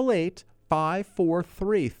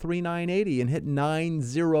 888-543-3980 and hit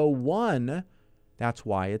 901, That's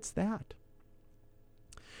why it's that.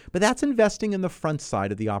 But that's investing in the front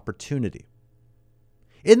side of the opportunity.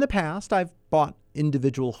 In the past, I've bought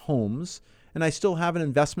individual homes, and I still have an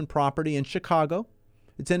investment property in Chicago.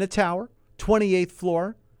 It's in a tower, 28th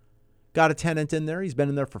floor. Got a tenant in there. He's been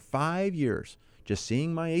in there for 5 years. Just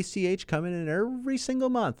seeing my ACH coming in every single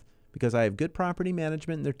month because I have good property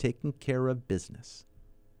management and they're taking care of business.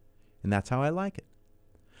 And that's how I like it.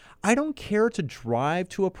 I don't care to drive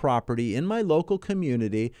to a property in my local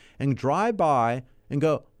community and drive by and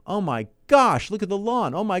go, oh my gosh, look at the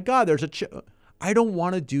lawn. Oh my God, there's I don't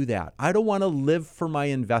want to do that. I don't want to live for my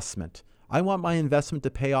investment. I want my investment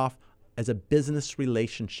to pay off as a business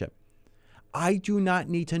relationship. I do not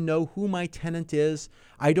need to know who my tenant is.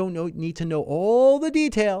 I don't need to know all the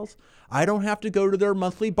details. I don't have to go to their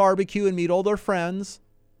monthly barbecue and meet all their friends.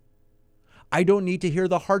 I don't need to hear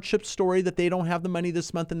the hardship story that they don't have the money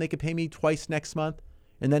this month and they could pay me twice next month.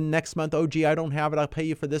 And then next month, oh gee, I don't have it. I'll pay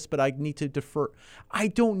you for this, but I need to defer. I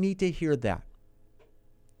don't need to hear that.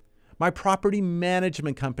 My property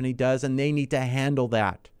management company does, and they need to handle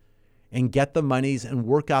that and get the monies and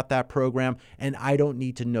work out that program, and I don't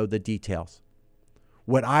need to know the details.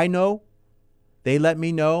 What I know, they let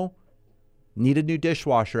me know, need a new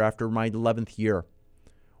dishwasher after my 11th year.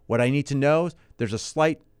 What I need to know is there's a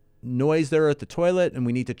slight noise there at the toilet, and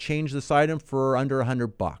we need to change this item for under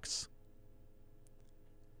 $100.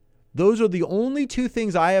 Those are the only two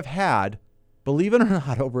things I have had, believe it or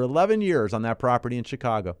not, over 11 years on that property in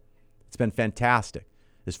Chicago. It's been fantastic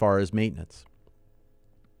as far as maintenance.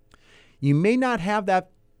 You may not have that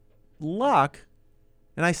luck,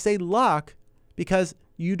 and I say luck because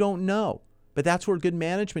you don't know. But that's where good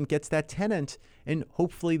management gets that tenant, and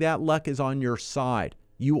hopefully that luck is on your side.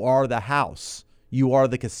 You are the house. You are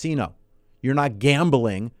the casino. You're not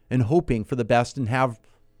gambling and hoping for the best and have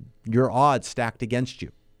your odds stacked against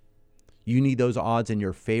you. You need those odds in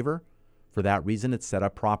your favor. For that reason, it's set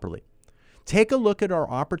up properly. Take a look at our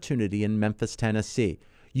opportunity in Memphis, Tennessee.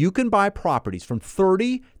 You can buy properties from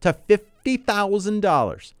 $30,000 to $50,000.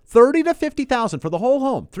 $30,000 to $50,000 for the whole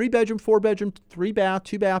home. 3-bedroom, 4-bedroom, 3-bath,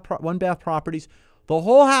 2-bath, 1-bath properties. The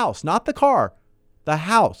whole house, not the car. The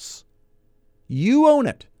house. You own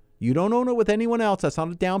it. You don't own it with anyone else. That's not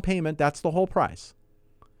a down payment. That's the whole price.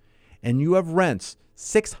 And you have rents.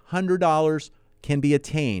 $600 can be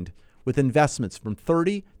attained with investments from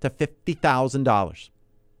 $30,000 to $50,000.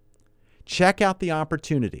 Check out the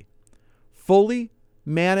opportunity. Fully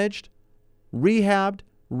managed, rehabbed,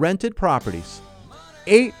 rented properties.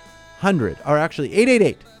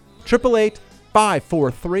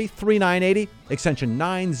 888-543-3980, extension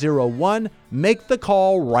 901. Make the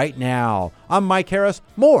call right now. I'm Mike Harris.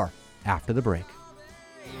 More after the break.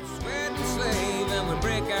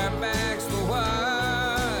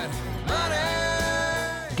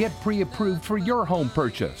 Get pre-approved for your home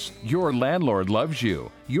purchase. Your landlord loves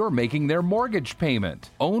you. You're making their mortgage payment.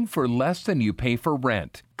 Own for less than you pay for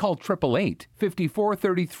rent. Call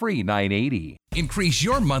 888-5433-980. Increase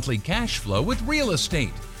your monthly cash flow with real estate.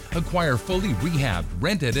 Acquire fully rehabbed,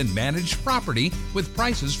 rented, and managed property with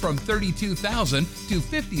prices from $32,000 to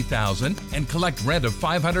 $50,000 and collect rent of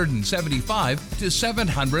 $575 to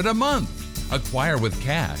 $700 a month. Acquire with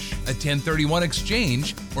cash, a 1031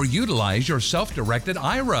 exchange, or utilize your self-directed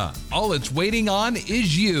IRA. All it's waiting on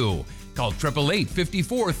is you. Call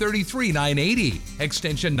 888-5433-980,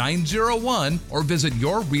 extension 901, or visit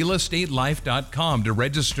yourrealestatelife.com to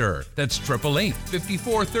register. That's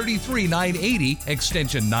 888-5433-980,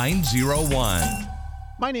 extension 901.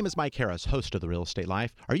 My name is Mike Harris, host of The Real Estate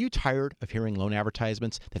Life. Are you tired of hearing loan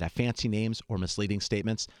advertisements that have fancy names or misleading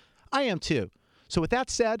statements? I am too. So with that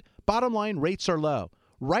said, bottom line, rates are low.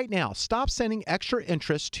 Right now, stop sending extra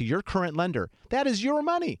interest to your current lender. That is your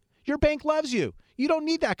money. Your bank loves you. You don't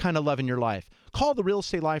need that kind of love in your life. Call The Real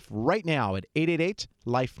Estate Life right now at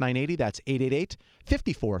 888-LIFE-980. That's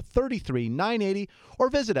 888-5433-980. Or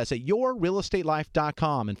visit us at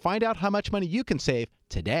yourrealestatelife.com and find out how much money you can save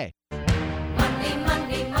today. Money,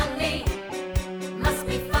 money, money. Must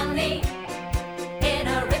be funny in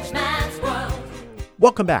a rich man's world.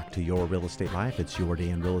 Welcome back to Your Real Estate Life. It's your day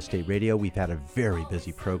in real estate radio. We've had a very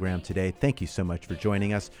busy program today. Thank you so much for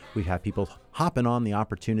joining us. We've had people hopping on the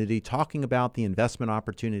opportunity, talking about the investment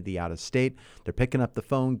opportunity out of state. They're picking up the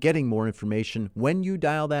phone, getting more information. When you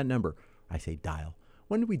dial that number, I say dial.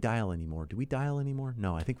 When do we dial anymore? Do we dial anymore?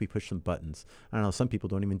 No, I think we push some buttons. I don't know. Some people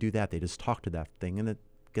don't even do that. They just talk to that thing and it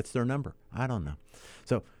gets their number. I don't know.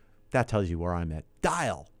 So that tells you where I'm at.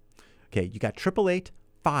 Dial. Okay, you got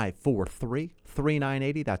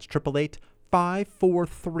 888-543-3980. That's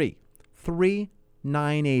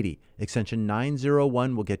 888-543-3980. Extension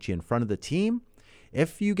 901 will get you in front of the team.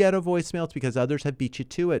 If you get a voicemail, it's because others have beat you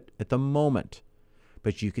to it at the moment.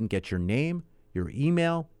 But you can get your name, your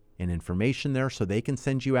email, and information there so they can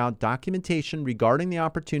send you out documentation regarding the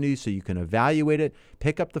opportunity so you can evaluate it,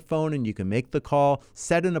 pick up the phone, and you can make the call,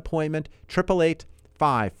 set an appointment,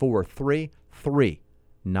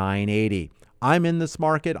 888-543-3980. I'm in this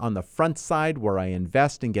market on the front side where I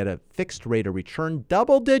invest and get a fixed rate of return,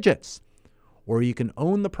 double digits. Or you can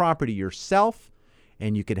own the property yourself,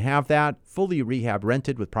 and you can have that fully rehab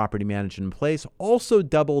rented with property management in place, also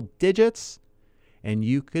double digits, and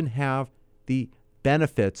you can have the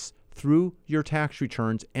benefits through your tax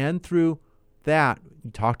returns and through that.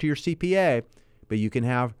 You talk to your CPA, but you can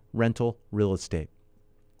have rental real estate.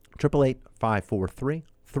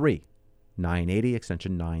 888-543-3980,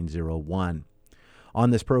 extension 901.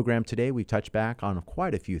 On this program today, we touched back on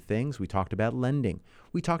quite a few things. We talked about lending.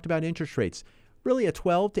 We talked about interest rates, really at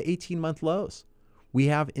 12 to 18-month lows. We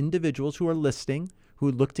have individuals who are listing, who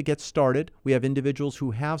look to get started. We have individuals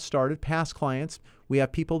who have started, past clients. We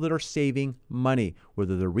have people that are saving money,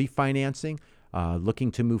 whether they're refinancing,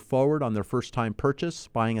 looking to move forward on their first-time purchase,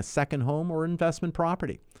 buying a second home or investment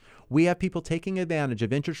property. We have people taking advantage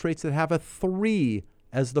of interest rates that have a 3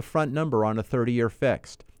 as the front number on a 30-year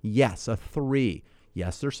fixed. Yes, a 3.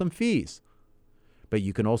 Yes, there's some fees. But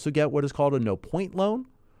you can also get what is called a no-point loan,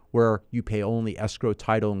 where you pay only escrow,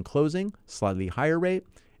 title, and closing, slightly higher rate,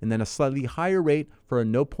 and then a slightly higher rate for a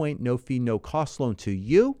no-point, no-fee, no-cost loan to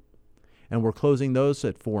you. And we're closing those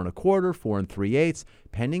at 4 1/4, 4 3/8,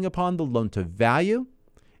 depending upon the loan to value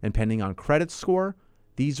and depending on credit score.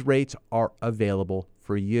 These rates are available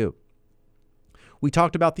for you. We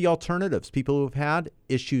talked about the alternatives, people who have had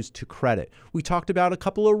issues to credit. We talked about a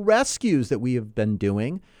couple of rescues that we have been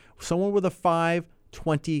doing. Someone with a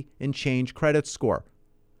 520 and change credit score.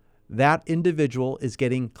 That individual is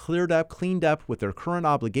getting cleared up, cleaned up with their current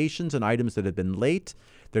obligations and items that have been late.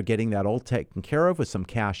 They're getting that all taken care of with some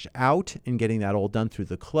cash out and getting that all done through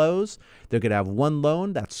the close. They're going to have one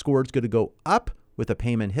loan. That score is going to go up with a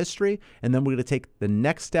payment history. And then we're going to take the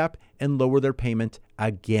next step and lower their payment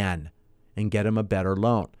again and get them a better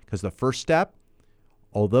loan. Because the first step,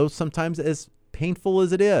 although sometimes as painful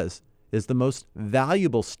as it is the most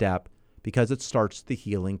valuable step because it starts the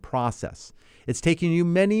healing process. It's taking you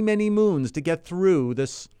many, many moons to get through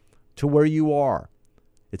this to where you are.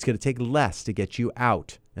 It's going to take less to get you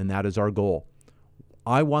out, and that is our goal.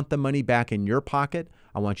 I want the money back in your pocket.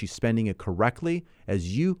 I want you spending it correctly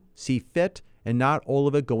as you see fit and not all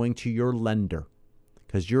of it going to your lender,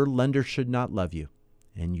 because your lender should not love you,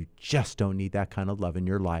 and you just don't need that kind of love in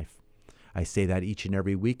your life. I say that each and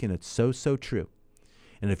every week, and it's so, so true.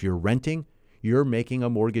 And if you're renting, you're making a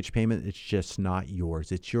mortgage payment. It's just not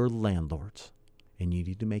yours. It's your landlord's. And you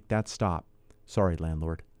need to make that stop. Sorry,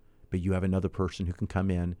 landlord. But you have another person who can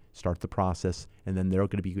come in, start the process, and then they're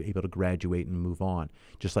going to be able to graduate and move on.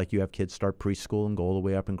 Just like you have kids start preschool and go all the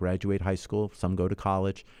way up and graduate high school. Some go to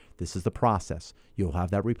college. This is the process. You'll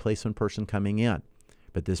have that replacement person coming in.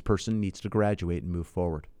 But this person needs to graduate and move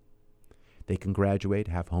forward. They can graduate,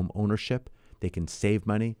 have home ownership. They can save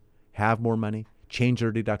money, have more money, change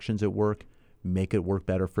their deductions at work, make it work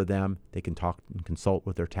better for them. They can talk and consult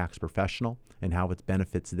with their tax professional and how it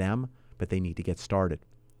benefits them, but they need to get started.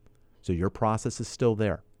 So your process is still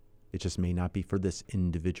there. It just may not be for this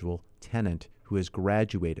individual tenant who has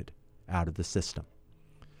graduated out of the system.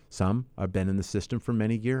 Some have been in the system for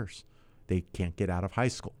many years. They can't get out of high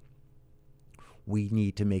school. We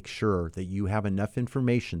need to make sure that you have enough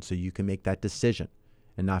information so you can make that decision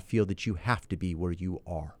and not feel that you have to be where you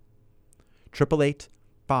are.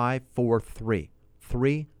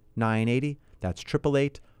 888-543-3980. That's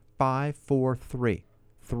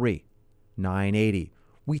 888-543-3980.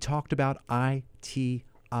 We talked about ITIN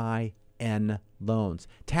loans.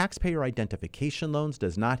 Taxpayer identification loans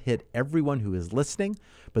does not hit everyone who is listening,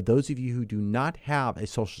 but those of you who do not have a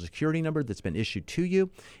Social Security number that's been issued to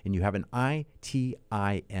you and you have an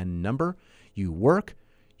ITIN number, you work,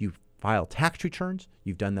 you file tax returns,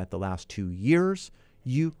 you've done that the last 2 years,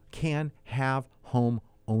 you can have home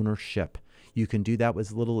ownership. You can do that with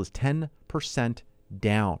as little as 10%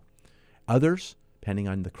 down. Others, depending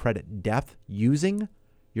on the credit depth using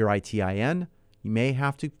your ITIN, you may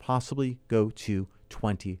have to possibly go to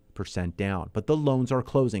 20% down. But the loans are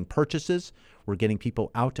closing. Purchases, we're getting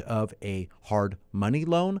people out of a hard money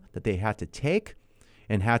loan that they had to take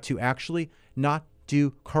and had to actually not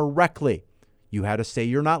do correctly. You had to say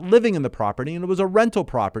you're not living in the property and it was a rental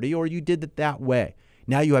property, or you did it that way.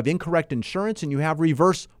 Now you have incorrect insurance and you have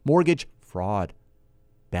reverse mortgage fraud.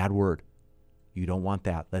 Bad word. You don't want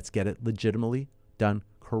that. Let's get it legitimately done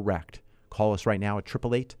correct. Call us right now at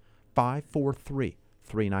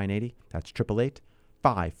 888-543-3980. That's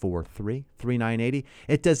 543-3980.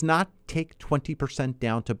 It does not take 20%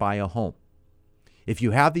 down to buy a home. If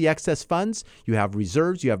you have the excess funds, you have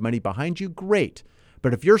reserves, you have money behind you, great.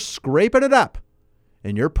 But if you're scraping it up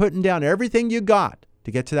and you're putting down everything you got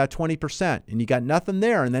to get to that 20% and you got nothing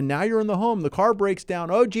there, and then now you're in the home, the car breaks down,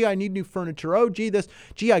 oh, gee, I need new furniture, oh, gee,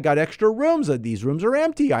 I got extra rooms. These rooms are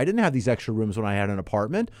empty. I didn't have these extra rooms when I had an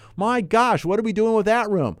apartment. My gosh, what are we doing with that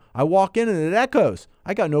room? I walk in and it echoes.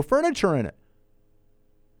 I got no furniture in it.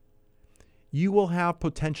 You will have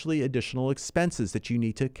potentially additional expenses that you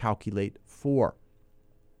need to calculate for.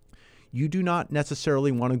 You do not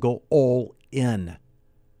necessarily want to go all in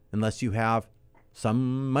unless you have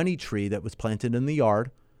some money tree that was planted in the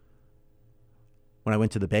yard. When I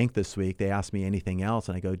went to the bank this week, they asked me anything else,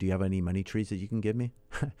 and I go, do you have any money trees that you can give me?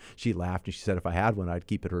 She laughed, and she said if I had one, I'd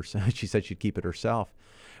keep it herself. She said she'd keep it herself.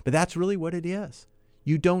 But that's really what it is.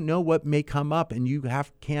 You don't know what may come up, and you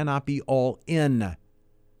cannot be all in.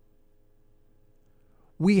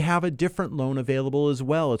 We have a different loan available as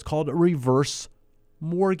well. It's called a reverse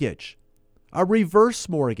mortgage. A reverse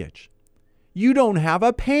mortgage. You don't have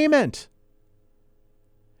a payment.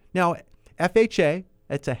 Now, FHA,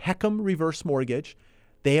 it's a HECM reverse mortgage.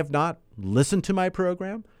 They have not listened to my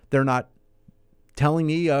program. They're not telling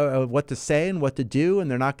me what to say and what to do,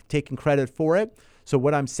 and they're not taking credit for it. So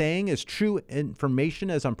what I'm saying is true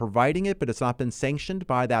information as I'm providing it, but it's not been sanctioned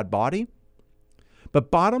by that body.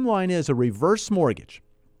 But bottom line is a reverse mortgage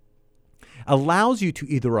allows you to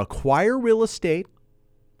either acquire real estate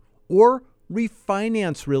or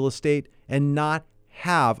refinance real estate and not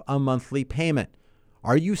have a monthly payment.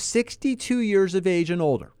 Are you 62 years of age and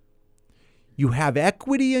older? You have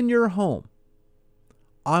equity in your home.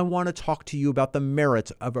 I want to talk to you about the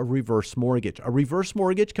merits of a reverse mortgage. A reverse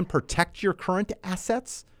mortgage can protect your current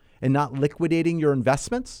assets and not liquidating your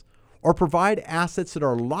investments, or provide assets that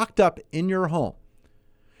are locked up in your home.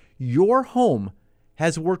 Your home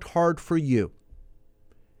has worked hard for you.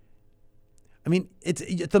 I mean,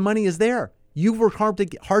 the money is there. You've worked hard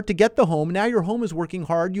to get the home. Now your home is working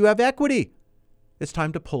hard. You have equity. It's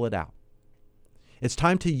time to pull it out. It's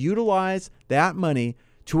time to utilize that money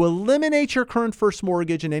to eliminate your current first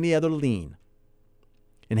mortgage and any other lien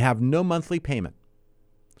and have no monthly payment.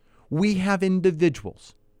 We have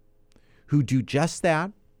individuals who do just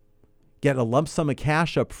that, get a lump sum of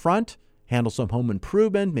cash up front, handle some home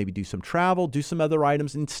improvement, maybe do some travel, do some other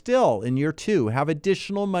items, and still in year 2 have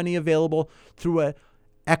additional money available through an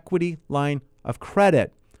equity line of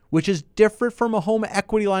credit, which is different from a home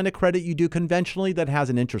equity line of credit you do conventionally that has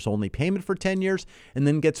an interest-only payment for 10 years and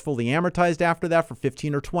then gets fully amortized after that for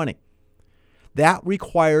 15 or 20. That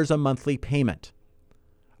requires a monthly payment.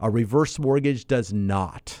 A reverse mortgage does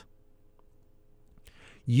not.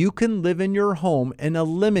 You can live in your home and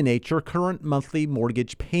eliminate your current monthly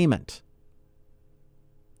mortgage payment.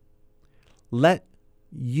 Let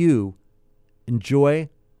you enjoy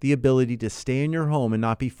the ability to stay in your home and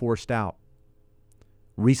not be forced out.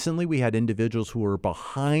 Recently, we had individuals who were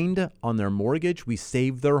behind on their mortgage. We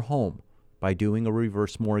saved their home by doing a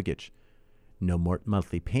reverse mortgage. No more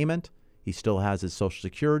monthly payment. He still has his Social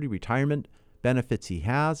Security, retirement benefits he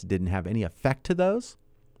has. Didn't have any effect to those.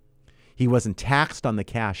 He wasn't taxed on the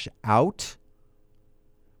cash out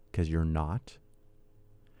because you're not.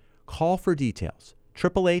 Call for details.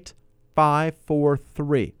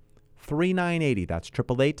 888-543-3980. That's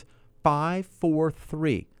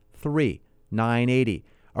 888-543-3980.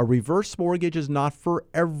 A reverse mortgage is not for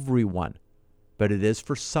everyone, but it is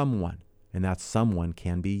for someone, and that someone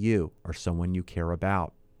can be you or someone you care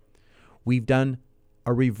about. We've done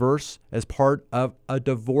a reverse as part of a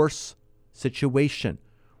divorce situation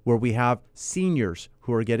where we have seniors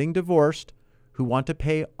who are getting divorced who want to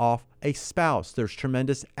pay off a spouse. There's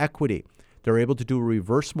tremendous equity. They're able to do a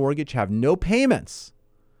reverse mortgage, have no payments,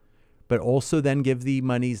 but also then give the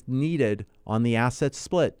monies needed on the asset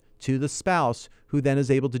split to the spouse, who then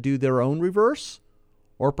is able to do their own reverse,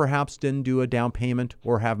 or perhaps didn't do a down payment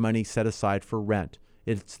or have money set aside for rent.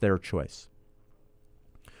 It's their choice.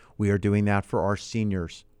 We are doing that for our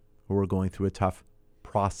seniors who are going through a tough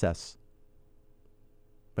process,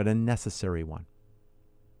 but a necessary one.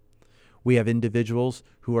 We have individuals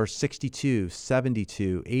who are 62,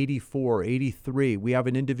 72, 84, 83. We have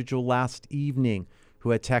an individual last evening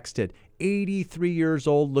who had texted, 83 years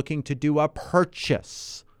old, looking to do a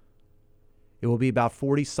purchase. It will be about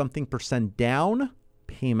 40-something% down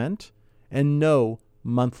payment, and no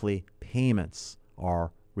monthly payments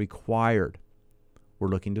are required. We're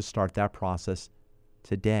looking to start that process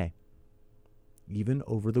today, even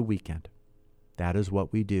over the weekend. That is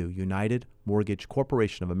what we do. United Mortgage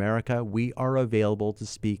Corporation of America, we are available to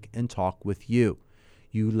speak and talk with you.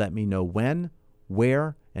 You let me know when,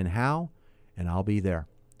 where and how, and I'll be there.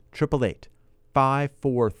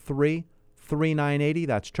 888-543-3980.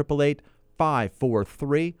 That's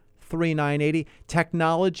 888-543-3980.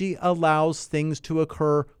 Technology allows things to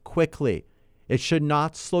occur quickly. It should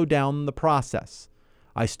not slow down the process.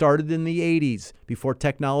 I started in the 80s before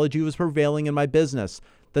technology was prevailing in my business.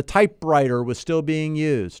 The typewriter was still being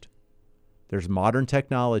used. There's modern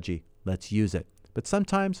technology. Let's use it. But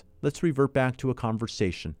sometimes let's revert back to a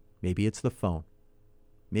conversation. Maybe it's the phone.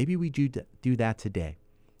 Maybe we do that today.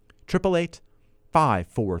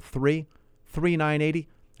 888-543-3980.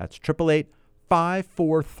 That's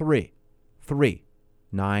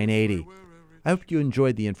 888-543-3980. I hope you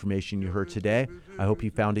enjoyed the information you heard today. I hope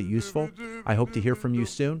you found it useful. I hope to hear from you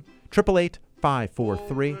soon.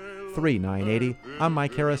 888-543-3980. I'm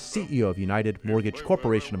Mike Harris, CEO of United Mortgage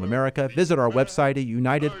Corporation of America. Visit our website at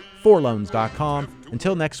unitedforloans.com.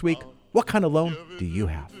 Until next week, what kind of loan do you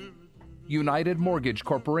have? United Mortgage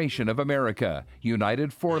Corporation of America,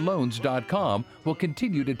 UnitedForLoans.com, will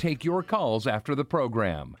continue to take your calls after the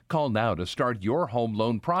program. Call now to start your home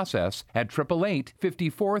loan process at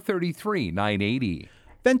 888-5433-980.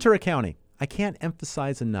 Ventura County, I can't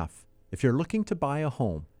emphasize enough. If you're looking to buy a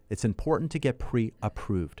home, it's important to get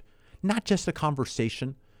pre-approved. Not just a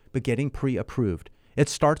conversation, but getting pre-approved. It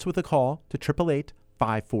starts with a call to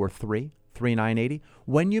 888-543-3980.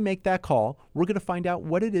 When you make that call, we're going to find out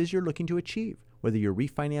what it is you're looking to achieve, whether you're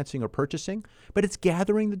refinancing or purchasing, but it's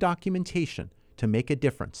gathering the documentation to make a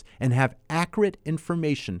difference and have accurate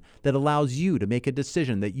information that allows you to make a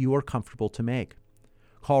decision that you are comfortable to make.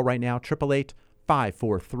 Call right now,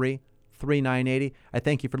 888-543-3980. I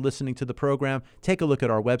thank you for listening to the program. Take a look at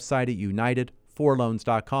our website at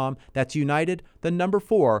unitedforloans.com. That's United, the number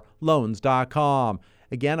 4, loans.com.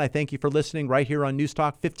 Again, I thank you for listening right here on News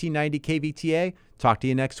Talk 1590 KVTA. Talk to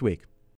you next week.